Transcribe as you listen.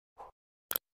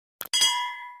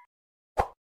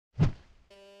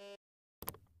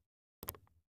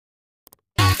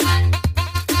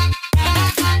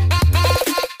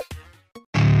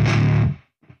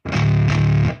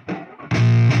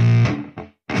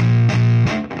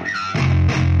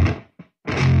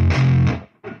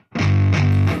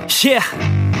Yeah,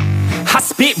 I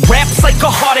spit raps like a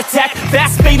heart attack,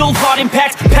 fast fatal heart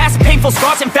impact, past painful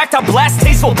scars. In fact, I blast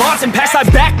tasteful bars and packs. I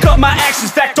back up my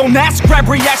actions, fact, don't ask, grab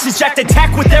reactions, jacked,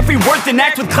 attack with every word, then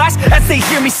act with class as they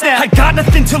hear me snap. I got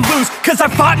nothing to lose, cause I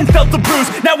fought and felt the bruise.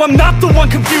 Now I'm not the one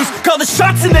confused, call the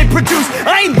shots and they produce.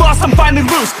 I ain't lost, I'm finally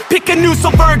loose, pick a new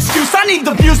silver excuse. I need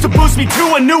the views to boost me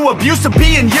to a new abuse of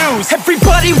being used.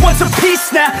 Everybody wants a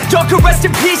piece now, y'all can rest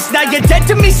in peace now. You're dead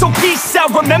to me, so peace out,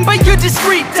 remember you're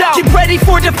discreet out. Get ready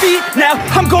for defeat now,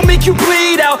 I'm gon' make you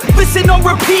bleed out. Listen on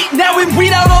repeat now and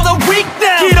weed out all the weak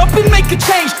now. Get up and make a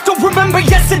change, don't remember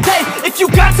yesterday. If you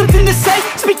got something to say,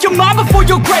 speak your mind before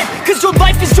your grave, cause your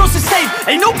life is yours to save.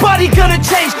 Ain't nobody gonna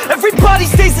change, everybody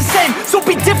stays the same. So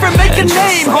be different, make a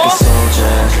name, like huh? a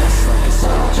soldier,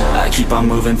 I keep on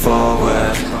moving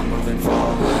forward,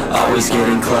 always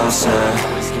getting closer,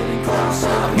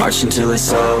 march until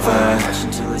it's over.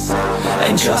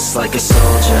 And just like a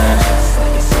soldier,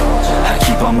 I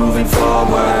keep on moving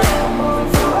forward,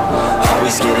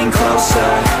 always getting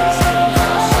closer,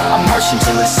 I'm marching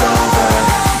till it's over.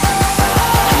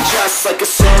 And just like a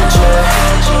soldier,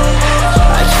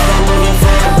 I keep on moving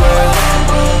forward,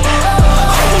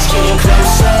 always getting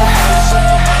closer,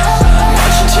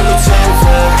 marching till it's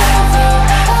over.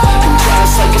 And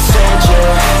just like a soldier,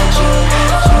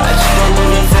 I keep on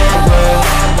moving forward,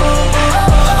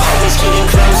 always getting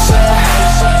closer,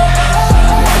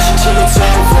 marching till it's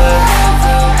over.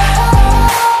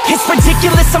 It's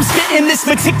ridiculous, I'm spitting this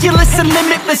meticulous and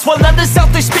limitless, while others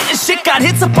out there spitting shit got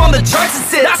hits up on the charts and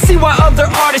shit. I see why other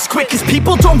artists quit, cause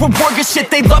people don't reward good shit.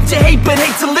 They love to hate but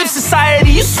hate to live.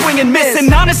 Society, you swing and miss.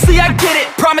 And honestly, I get it,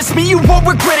 promise me you won't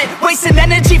regret it. Wasting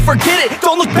energy, forget it,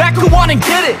 don't look back, go on and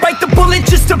get it. Bite the bullet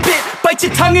just a bit, bite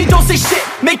your tongue and don't say shit.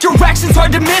 Make your actions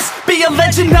hard to miss, be a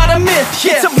legend, not a myth.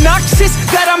 Yeah. It's obnoxious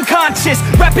that I'm conscious,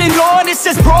 rapping honest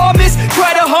as promise.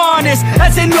 Try to harness,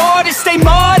 as an artist, stay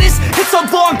modest. It's a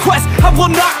long quest, I will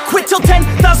not quit till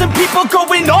 10,000 people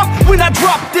going off when I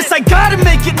drop this. I gotta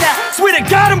make it now, swear to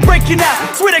God I'm breaking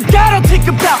out. Swear to God I'll take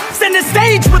a bow, stand the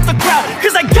stage with the crowd,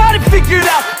 cause I got it figured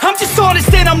out. I'm just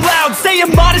honest and I'm loud,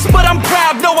 saying modest but I'm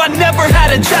proud. No, I never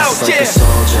had a doubt, just like a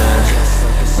soldier,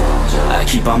 I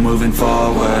keep on moving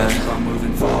forward,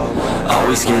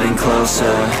 always getting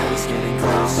closer,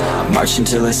 I'm marching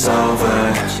till it's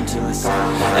over.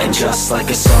 And just like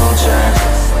a soldier,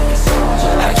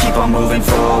 I keep on moving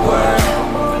forward,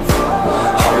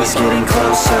 always getting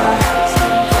closer,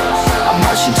 I'm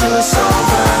marching till it's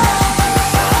over.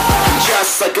 And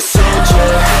just like a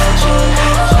soldier,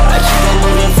 I keep on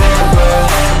moving forward,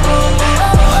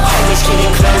 always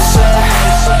getting closer,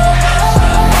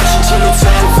 marching till it's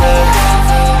over.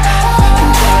 And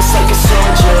just like a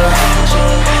soldier,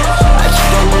 I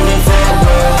keep on moving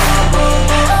forward,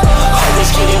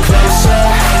 always getting closer,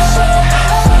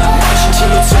 marching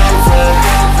till it's over.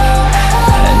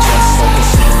 And just like a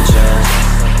soldier,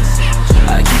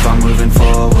 I keep on moving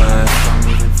forward,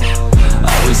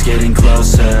 always getting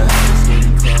closer,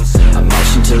 I'm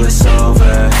marching till it's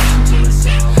over.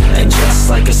 And just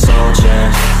like a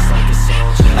soldier,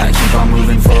 I keep on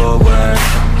moving forward,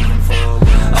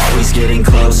 always getting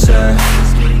closer,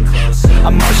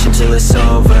 I'm marching till it's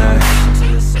over.